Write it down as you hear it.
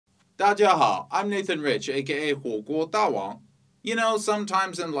大家好, I'm Nathan Rich, aka 火锅大王. You know,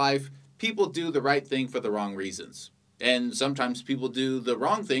 sometimes in life, people do the right thing for the wrong reasons. And sometimes people do the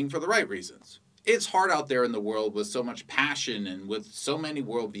wrong thing for the right reasons. It's hard out there in the world with so much passion and with so many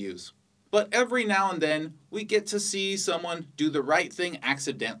worldviews. But every now and then, we get to see someone do the right thing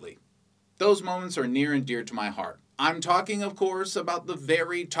accidentally. Those moments are near and dear to my heart. I'm talking, of course, about the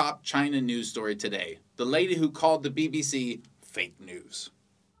very top China news story today. The lady who called the BBC fake news.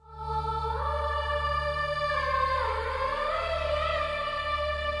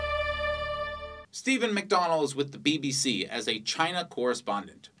 Stephen McDonnell is with the BBC as a China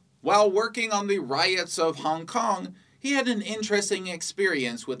correspondent. While working on the riots of Hong Kong, he had an interesting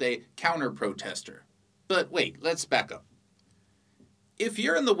experience with a counter-protester. But wait, let's back up. If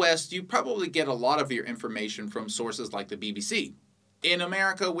you're in the West, you probably get a lot of your information from sources like the BBC. In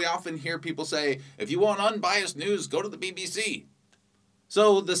America, we often hear people say, if you want unbiased news, go to the BBC.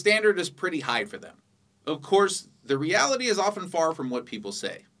 So the standard is pretty high for them. Of course, the reality is often far from what people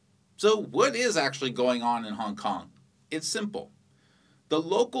say. So what is actually going on in Hong Kong? It's simple. The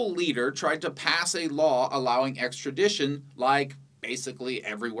local leader tried to pass a law allowing extradition like basically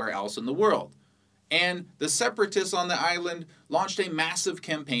everywhere else in the world. And the separatists on the island launched a massive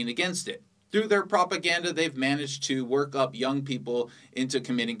campaign against it. Through their propaganda, they've managed to work up young people into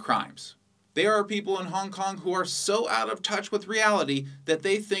committing crimes. There are people in Hong Kong who are so out of touch with reality that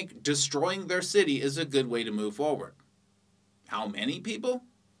they think destroying their city is a good way to move forward. How many people?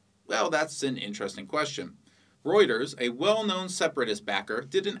 Well, that's an interesting question. Reuters, a well-known separatist backer,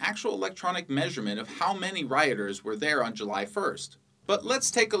 did an actual electronic measurement of how many rioters were there on July 1st. But let's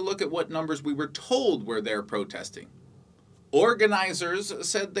take a look at what numbers we were told were there protesting. Organizers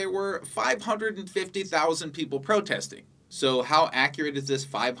said there were 550,000 people protesting. So how accurate is this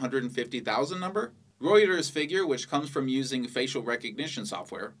 550,000 number? Reuters figure, which comes from using facial recognition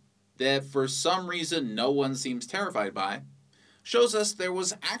software, that for some reason no one seems terrified by, shows us there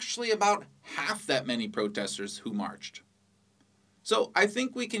was actually about half that many protesters who marched. So I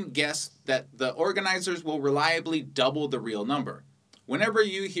think we can guess that the organizers will reliably double the real number. Whenever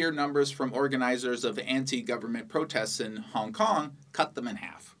you hear numbers from organizers of anti-government protests in Hong Kong, cut them in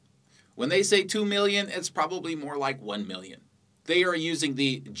half. When they say 2 million, it's probably more like 1 million. They are using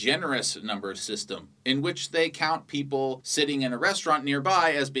the generous number system, in which they count people sitting in a restaurant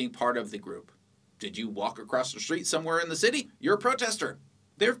nearby as being part of the group. Did you walk across the street somewhere in the city? You're a protester.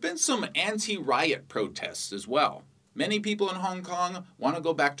 There have been some anti-riot protests as well. Many people in Hong Kong want to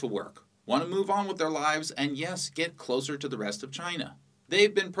go back to work, want to move on with their lives, and yes, get closer to the rest of China.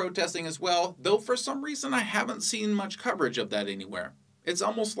 They've been protesting as well, though for some reason I haven't seen much coverage of that anywhere. It's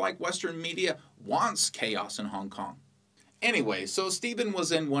almost like Western media wants chaos in Hong Kong. Anyway, so Stephen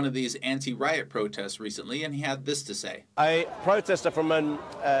was in one of these anti-riot protests recently, and he had this to say. A protester from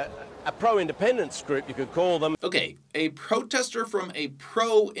a pro-independence group, you could call them. Okay, a protester from a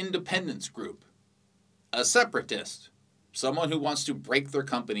pro-independence group. A separatist. Someone who wants to break their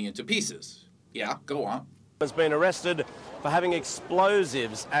company into pieces. Yeah, go on. Has been arrested for having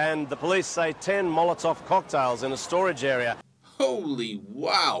explosives, and the police say 10 Molotov cocktails in a storage area. Holy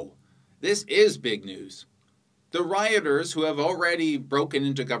wow! This is big news. The rioters, who have already broken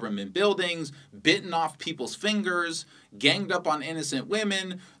into government buildings, bitten off people's fingers, ganged up on innocent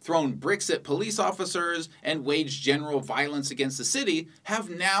women, thrown bricks at police officers, and waged general violence against the city, have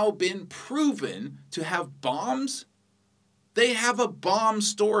now been proven to have bombs. They have a bomb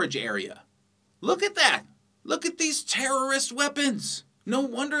storage area. Look at that! Look at these terrorist weapons! No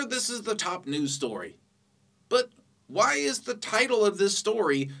wonder this is the top news story. But why is the title of this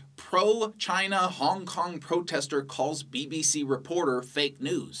story, Pro-China Hong Kong Protester Calls BBC Reporter Fake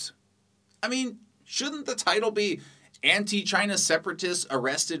News? I mean, shouldn't the title be Anti-China Separatists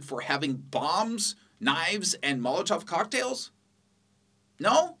Arrested for Having Bombs, Knives, and Molotov Cocktails?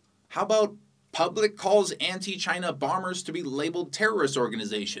 No? How about Public Calls Anti-China Bombers to be Labeled Terrorist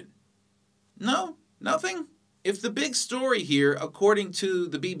Organization? No? Nothing? If the big story here, according to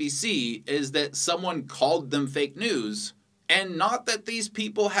the BBC, is that someone called them fake news, and not that these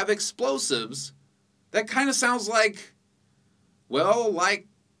people have explosives, that kind of sounds like, well, like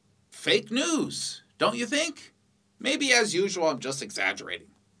fake news, don't you think? Maybe as usual, I'm just exaggerating.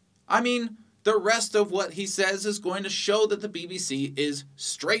 I mean, the rest of what he says is going to show that the BBC is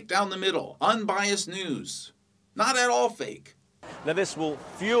straight down the middle, unbiased news, not at all fake. Now this will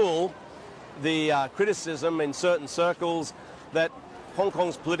fuel the criticism in certain circles that Hong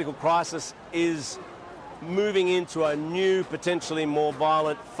Kong's political crisis is moving into a new, potentially more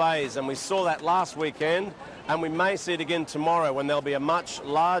violent phase. And we saw that last weekend, and we may see it again tomorrow when there'll be a much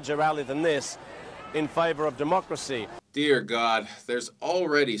larger rally than this in favour of democracy. Dear God, there's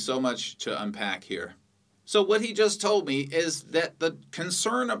already so much to unpack here. So what he just told me is that the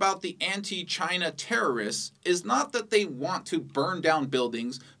concern about the anti-China terrorists is not that they want to burn down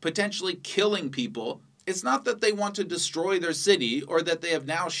buildings, potentially killing people. It's not that they want to destroy their city or that they have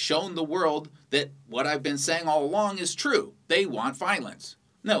now shown the world that what I've been saying all along is true. They want violence.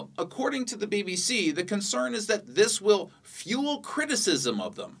 No, according to the BBC, the concern is that this will fuel criticism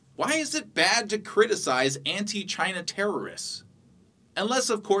of them. Why is it bad to criticize anti-China terrorists? Unless,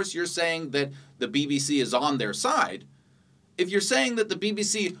 of course, you're saying that the BBC is on their side. If you're saying that the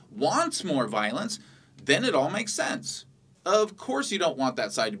BBC wants more violence, then it all makes sense. Of course you don't want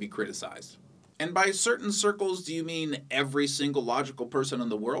that side to be criticized. And by certain circles, do you mean every single logical person in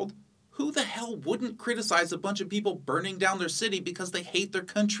the world? Who the hell wouldn't criticize a bunch of people burning down their city because they hate their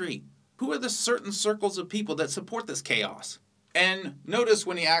country? Who are the certain circles of people that support this chaos? And notice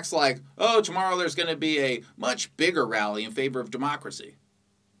when he acts like, oh, tomorrow there's going to be a much bigger rally in favor of democracy.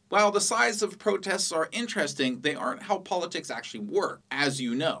 While the size of protests are interesting, they aren't how politics actually work, as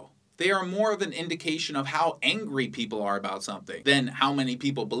you know. They are more of an indication of how angry people are about something than how many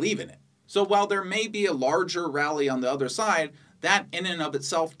people believe in it. So while there may be a larger rally on the other side, that in and of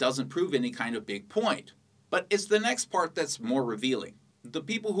itself doesn't prove any kind of big point. But it's the next part that's more revealing. The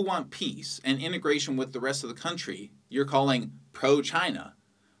people who want peace and integration with the rest of the country, you're calling pro-China,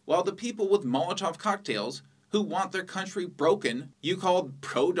 while the people with Molotov cocktails who want their country broken, you called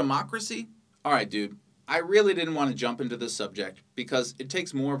pro-democracy? Alright dude, I really didn't want to jump into this subject because it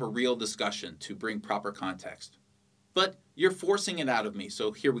takes more of a real discussion to bring proper context. But you're forcing it out of me,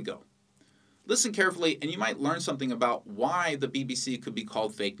 so here we go. Listen carefully and you might learn something about why the BBC could be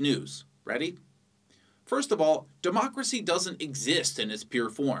called fake news. Ready? First of all, democracy doesn't exist in its pure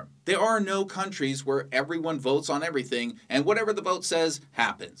form. There are no countries where everyone votes on everything and whatever the vote says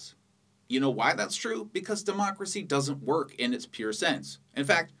happens. You know why that's true? Because democracy doesn't work in its pure sense. In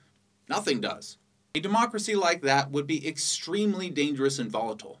fact, nothing does. A democracy like that would be extremely dangerous and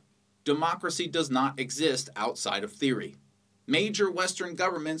volatile. Democracy does not exist outside of theory. Major Western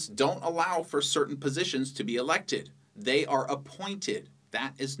governments don't allow for certain positions to be elected. They are appointed.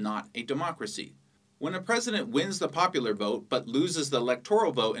 That is not a democracy. When a president wins the popular vote but loses the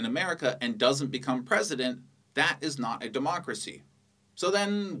electoral vote in America and doesn't become president, that is not a democracy. So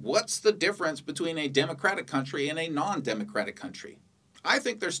then what's the difference between a democratic country and a non-democratic country? I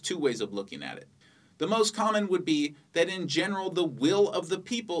think there's two ways of looking at it. The most common would be that in general the will of the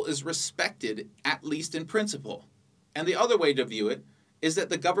people is respected, at least in principle. And the other way to view it is that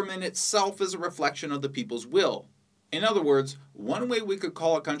the government itself is a reflection of the people's will. In other words, one way we could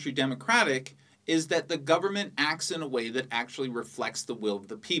call a country democratic is that the government acts in a way that actually reflects the will of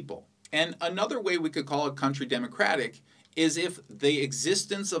the people. And another way we could call a country democratic is if the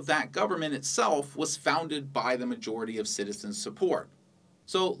existence of that government itself was founded by the majority of citizens' support.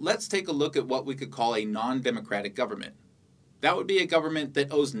 So let's take a look at what we could call a non-democratic government. That would be a government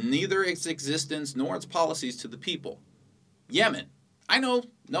that owes neither its existence nor its policies to the people. Yemen. I know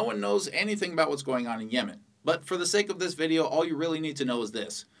no one knows anything about what's going on in Yemen, but for the sake of this video, all you really need to know is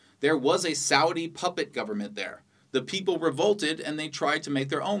this. There was a Saudi puppet government there. The people revolted and they tried to make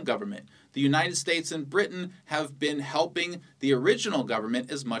their own government. The United States and Britain have been helping the original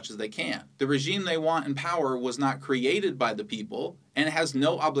government as much as they can. The regime they want in power was not created by the people and has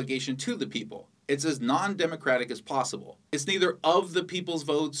no obligation to the people. It's as non-democratic as possible. It's neither of the people's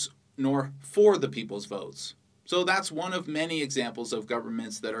votes nor for the people's votes. So that's one of many examples of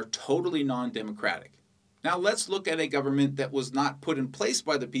governments that are totally non-democratic. Now let's look at a government that was not put in place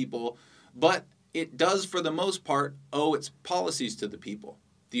by the people, but it does for the most part owe its policies to the people.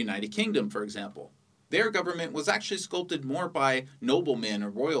 The United Kingdom, for example. Their government was actually sculpted more by noblemen or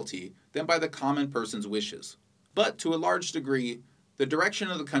royalty than by the common person's wishes. But to a large degree, the direction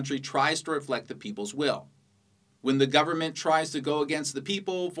of the country tries to reflect the people's will. When the government tries to go against the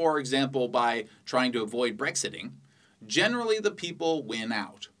people, for example by trying to avoid Brexiting, generally the people win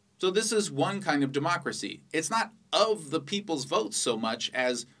out. So this is one kind of democracy. It's not of the people's votes so much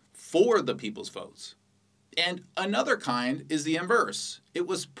as for the people's votes. And another kind is the inverse. It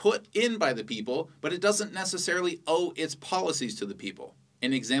was put in by the people, but it doesn't necessarily owe its policies to the people.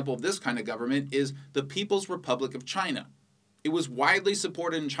 An example of this kind of government is the People's Republic of China. It was widely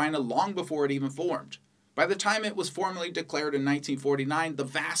supported in China long before it even formed. By the time it was formally declared in 1949, the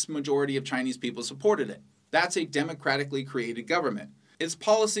vast majority of Chinese people supported it. That's a democratically created government. Its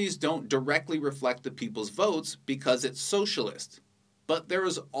policies don't directly reflect the people's votes because it's socialist. But there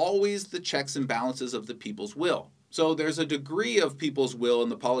is always the checks and balances of the people's will. So there's a degree of people's will in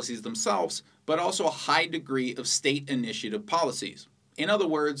the policies themselves, but also a high degree of state initiative policies. In other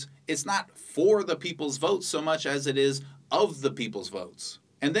words, it's not for the people's votes so much as it is of the people's votes.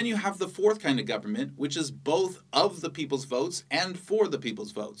 And then you have the fourth kind of government, which is both of the people's votes and for the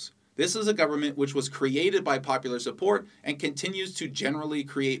people's votes. This is a government which was created by popular support and continues to generally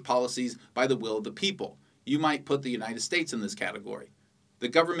create policies by the will of the people. You might put the United States in this category. The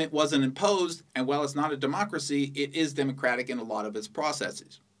government wasn't imposed, and while it's not a democracy, it is democratic in a lot of its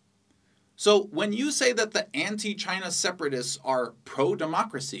processes. So when you say that the anti-China separatists are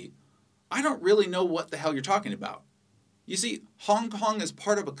pro-democracy, I don't really know what the hell you're talking about. You see, Hong Kong is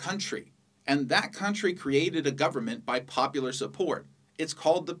part of a country, and that country created a government by popular support. It's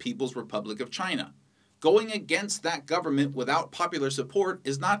called the People's Republic of China. Going against that government without popular support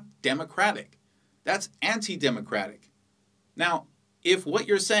is not democratic. That's anti-democratic. Now, if what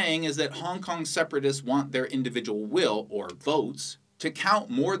you're saying is that Hong Kong separatists want their individual will, or votes, to count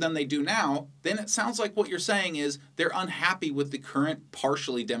more than they do now, then it sounds like what you're saying is they're unhappy with the current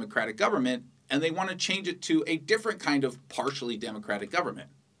partially democratic government and they want to change it to a different kind of partially democratic government.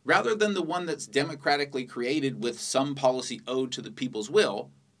 Rather than the one that's democratically created with some policy owed to the people's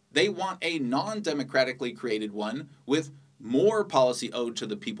will, they want a non-democratically created one with more policy owed to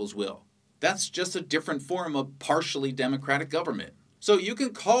the people's will. That's just a different form of partially democratic government. So you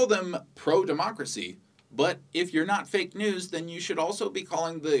can call them pro-democracy, but if you're not fake news, then you should also be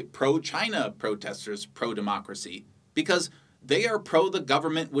calling the pro-China protesters pro-democracy, because they are pro the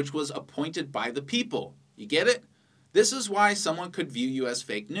government which was appointed by the people. You get it? This is why someone could view you as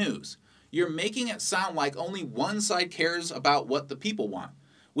fake news. You're making it sound like only one side cares about what the people want,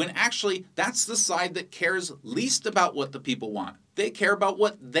 when actually that's the side that cares least about what the people want. They care about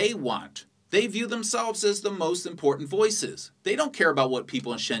what they want. They view themselves as the most important voices. They don't care about what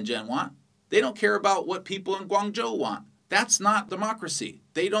people in Shenzhen want. They don't care about what people in Guangzhou want. That's not democracy.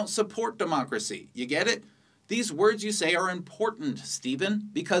 They don't support democracy. You get it? These words you say are important, Stephen,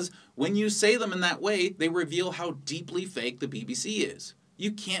 because when you say them in that way, they reveal how deeply fake the BBC is.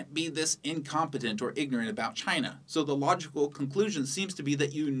 You can't be this incompetent or ignorant about China. So the logical conclusion seems to be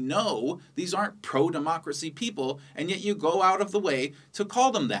that you know these aren't pro-democracy people, and yet you go out of the way to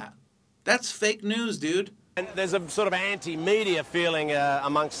call them that. That's fake news, dude. And there's a sort of anti-media feeling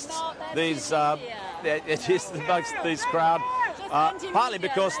amongst these, amongst this crowd, partly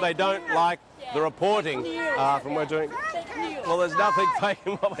because they don't like the reporting from we're doing. Well, there's nothing fake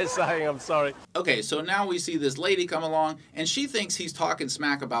in what we're saying, I'm sorry. Okay, so now we see this lady come along, and she thinks he's talking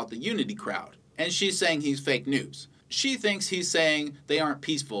smack about the Unity crowd, and she's saying he's fake news. She thinks he's saying they aren't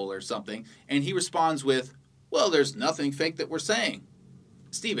peaceful or something, and he responds with, well, there's nothing fake that we're saying.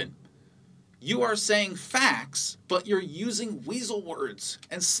 Stephen, you are saying facts, but you're using weasel words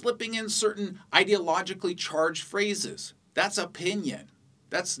and slipping in certain ideologically charged phrases. That's opinion.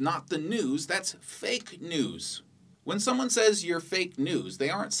 That's not the news, that's fake news. When someone says you're fake news, they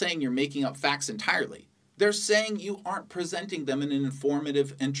aren't saying you're making up facts entirely. They're saying you aren't presenting them in an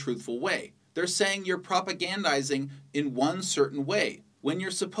informative and truthful way. They're saying you're propagandizing in one certain way when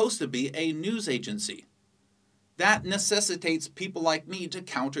you're supposed to be a news agency. That necessitates people like me to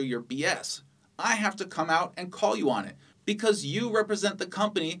counter your BS. I have to come out and call you on it because you represent the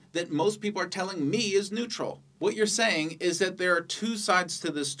company that most people are telling me is neutral. What you're saying is that there are two sides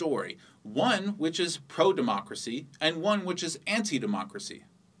to this story, one which is pro-democracy and one which is anti-democracy.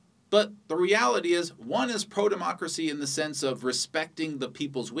 But the reality is one is pro-democracy in the sense of respecting the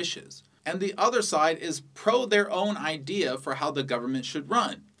people's wishes, and the other side is pro their own idea for how the government should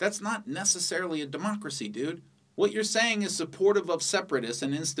run. That's not necessarily a democracy, dude. What you're saying is supportive of separatists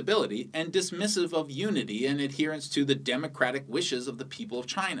and instability and dismissive of unity and adherence to the democratic wishes of the people of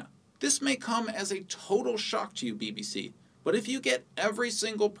China. This may come as a total shock to you, BBC, but if you get every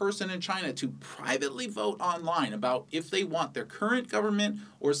single person in China to privately vote online about if they want their current government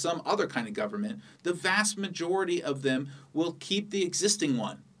or some other kind of government, the vast majority of them will keep the existing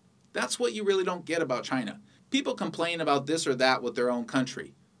one. That's what you really don't get about China. People complain about this or that with their own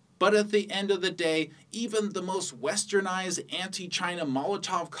country. But at the end of the day, even the most westernized anti-China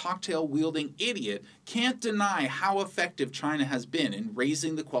Molotov cocktail-wielding idiot can't deny how effective China has been in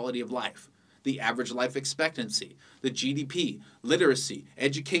raising the quality of life, the average life expectancy, the GDP, literacy,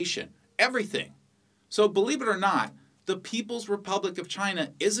 education, everything. So believe it or not, the People's Republic of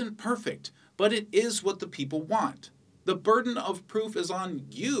China isn't perfect, but it is what the people want. The burden of proof is on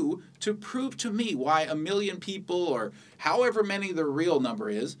you to prove to me why 1 million people, or however many the real number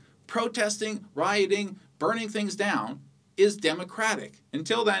is, protesting, rioting, burning things down is democratic.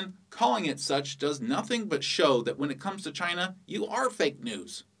 Until then, calling it such does nothing but show that when it comes to China, you are fake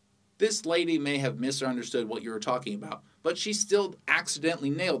news. This lady may have misunderstood what you were talking about, but she still accidentally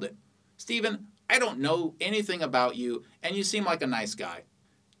nailed it. Stephen, I don't know anything about you, and you seem like a nice guy.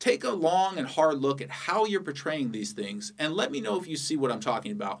 Take a long and hard look at how you're portraying these things, and let me know if you see what I'm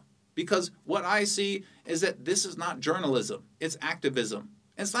talking about. Because what I see is that this is not journalism, it's activism.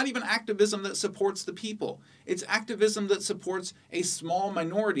 And it's not even activism that supports the people. It's activism that supports a small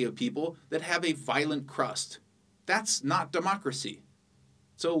minority of people that have a violent crust. That's not democracy.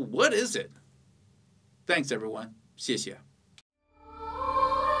 So what is it? Thanks, everyone. 谢谢。